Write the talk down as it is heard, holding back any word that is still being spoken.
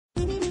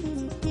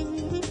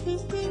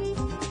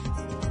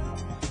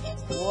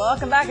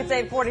Welcome back. It's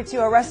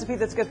 8:42. A recipe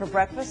that's good for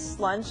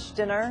breakfast, lunch,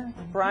 dinner,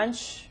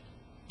 brunch.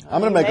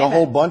 I'm going to make a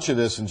whole bunch of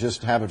this and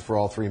just have it for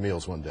all 3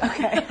 meals one day.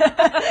 Okay.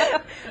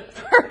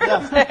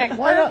 Perfect.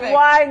 Why not?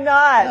 Why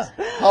not?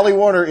 Yeah. Holly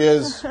Warner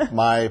is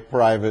my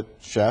private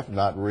chef.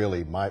 Not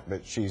really my,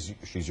 but she's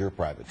your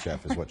private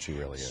chef is what she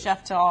really is.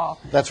 Chef to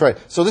all. That's right.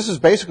 So this is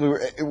basically,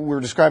 we're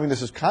describing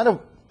this as kind of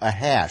a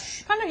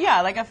hash. Kind of,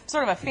 yeah, like a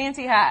sort of a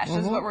fancy hash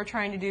is what we're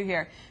trying to do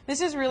here. This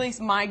is really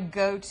my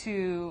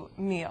go-to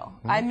meal.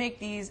 I make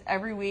these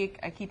every week.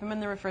 I keep them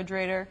in the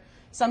refrigerator.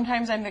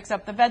 Sometimes I mix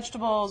up the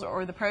vegetables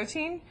or the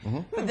protein,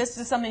 but this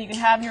is something you can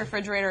have in your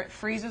refrigerator. It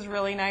freezes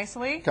really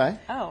nicely. Okay.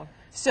 Oh.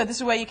 So this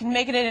is a way you can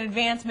make it in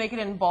advance, make it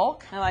in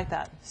bulk. I like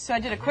that. So I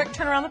did a quick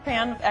turn around the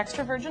pan with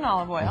extra virgin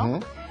olive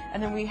oil.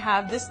 And then we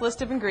have this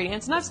list of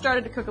ingredients. And I've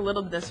started to cook a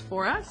little bit of this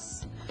for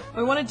us. What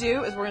we want to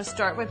do is we're going to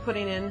start by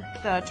putting in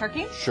the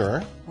turkey.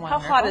 Sure. Wonderful. How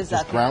hot is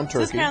that? Just ground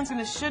turkey. This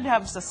pan's should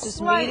have just a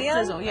slight medium?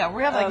 sizzle. Yeah,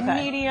 we have like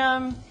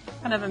medium,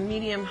 kind of a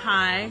medium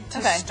high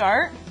to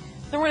start.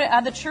 Then we're going to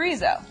add the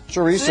chorizo.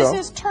 Chorizo. So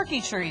this is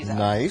turkey chorizo.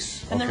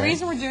 Nice. And the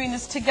reason we're doing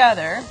this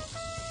together,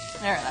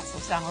 that's the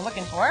sound we're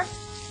looking for.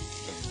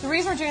 The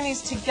reason we're doing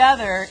these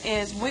together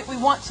is what we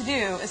want to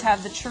do is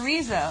have the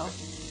chorizo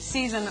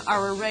season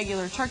our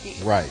regular turkey.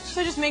 Right. So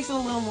it just makes it a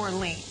little more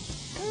lean.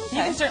 Okay.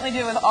 You can certainly do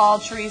it with all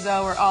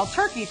chorizo or all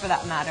turkey for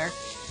that matter.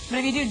 But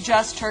if you do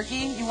just turkey,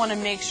 you want to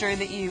make sure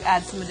that you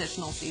add some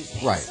additional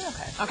seasonings. Right.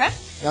 Okay.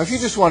 Now, if you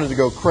just wanted to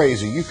go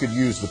crazy, you could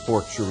use the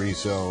pork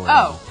chorizo.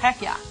 Oh,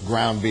 heck yeah.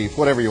 Ground beef,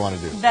 whatever you want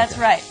to do. That's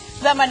right.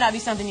 So that might not be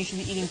something you should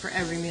be eating for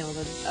every meal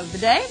of the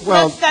day.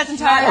 Well, that's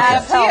entirely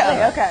up to you.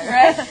 Okay.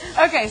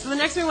 Right? Okay, so the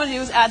next thing we want to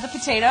do is add the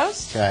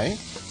potatoes. Okay.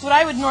 So what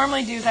I would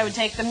normally do is I would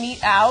take the meat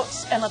out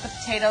and let the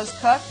potatoes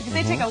cook because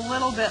they take a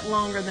little bit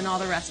longer than all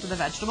the rest of the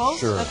vegetables.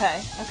 Sure.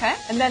 Okay.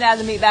 And then add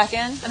the meat back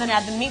in? And then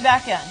add the meat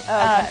back in.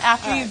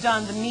 After you've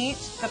done the meat,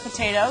 the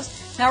potatoes,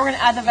 now we're going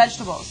to add the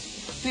vegetables.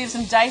 So we have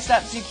some diced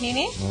up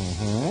zucchini,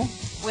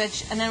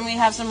 and then we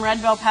have some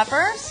red bell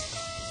peppers.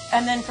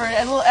 And then for a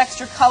little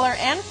extra color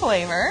and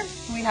flavor,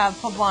 we have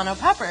poblano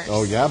peppers.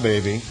 Oh, yeah,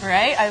 baby.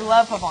 Right? I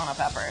love poblano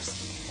peppers.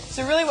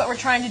 So really what we're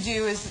trying to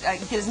do is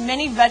get as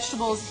many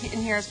vegetables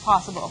in here as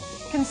possible.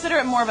 Consider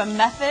it more of a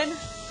method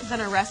than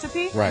a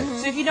recipe. Right.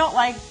 So if you don't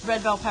like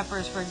red bell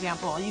peppers, for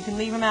example, you can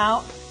leave them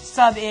out,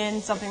 sub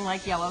in something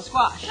like yellow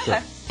squash. Sure.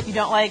 If you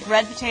don't like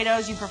red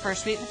potatoes, you prefer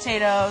sweet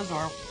potatoes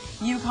or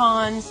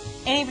Yukons,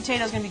 any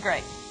potato is going to be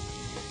great.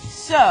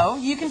 So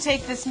you can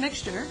take this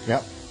mixture.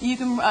 Yep. You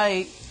can,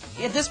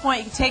 at this point,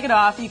 you can take it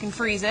off, you can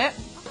freeze it,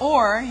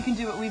 or you can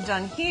do what we've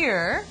done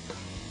here,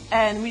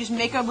 and we just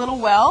make a little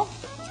well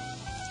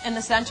in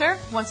the center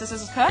once this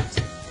is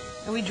cooked,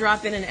 and we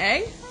drop in an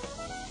egg.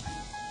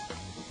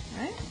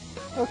 Right?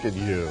 Look at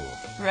you.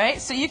 Right?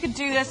 So you could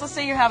do this. Let's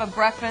say you have a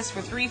breakfast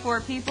for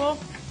 3-4 people.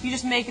 You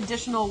just make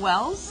additional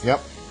wells. Yep.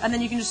 And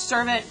then you can just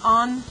serve it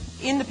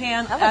in the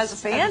pan as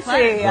fancy.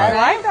 Right?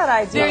 I like that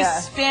idea. Very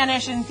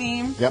Spanish in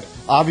theme. Yep.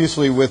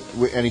 Obviously, with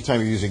anytime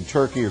you're using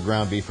turkey or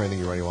ground beef or anything,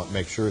 you want to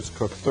make sure it's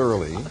cooked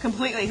thoroughly.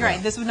 Completely right.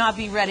 This would not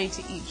be ready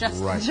to eat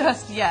just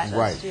yet.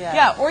 Right.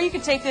 Yeah. Or you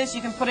could take this.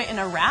 You can put it in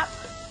a wrap.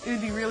 It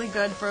would be really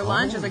good for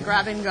lunch as a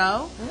grab and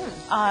go.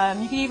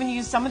 You can even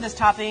use some of this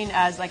topping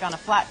as like on a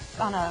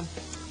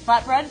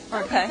flatbread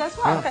for pizza as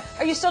well. Okay.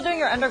 Are you still doing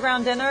your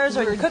underground dinners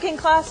or your cooking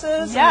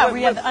classes? Yeah,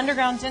 we have the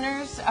underground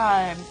dinners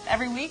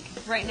every week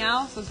right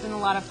now, so it's been a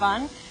lot of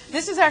fun.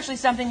 This is actually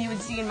something you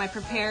would see in my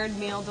prepared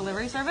meal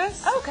delivery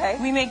service. Okay.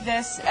 We make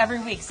this every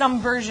week,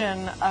 some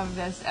version of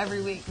this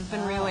every week. It's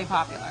been really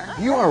popular.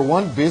 You are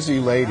one busy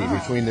lady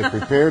between the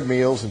prepared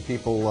meals and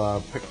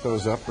people pick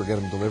those up or get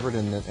them delivered,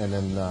 and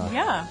then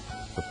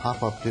the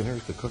pop-up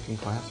dinners, the cooking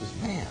classes.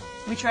 Man.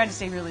 We try to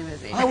stay really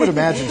busy. I would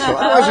imagine so.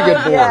 Otherwise you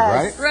get bored,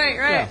 right? Right.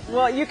 Yeah.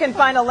 Well, you can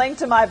find a link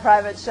to My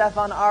Private Chef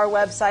on our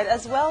website,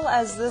 as well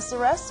as this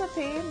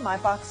recipe,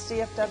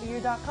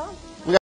 myfoxdfw.com.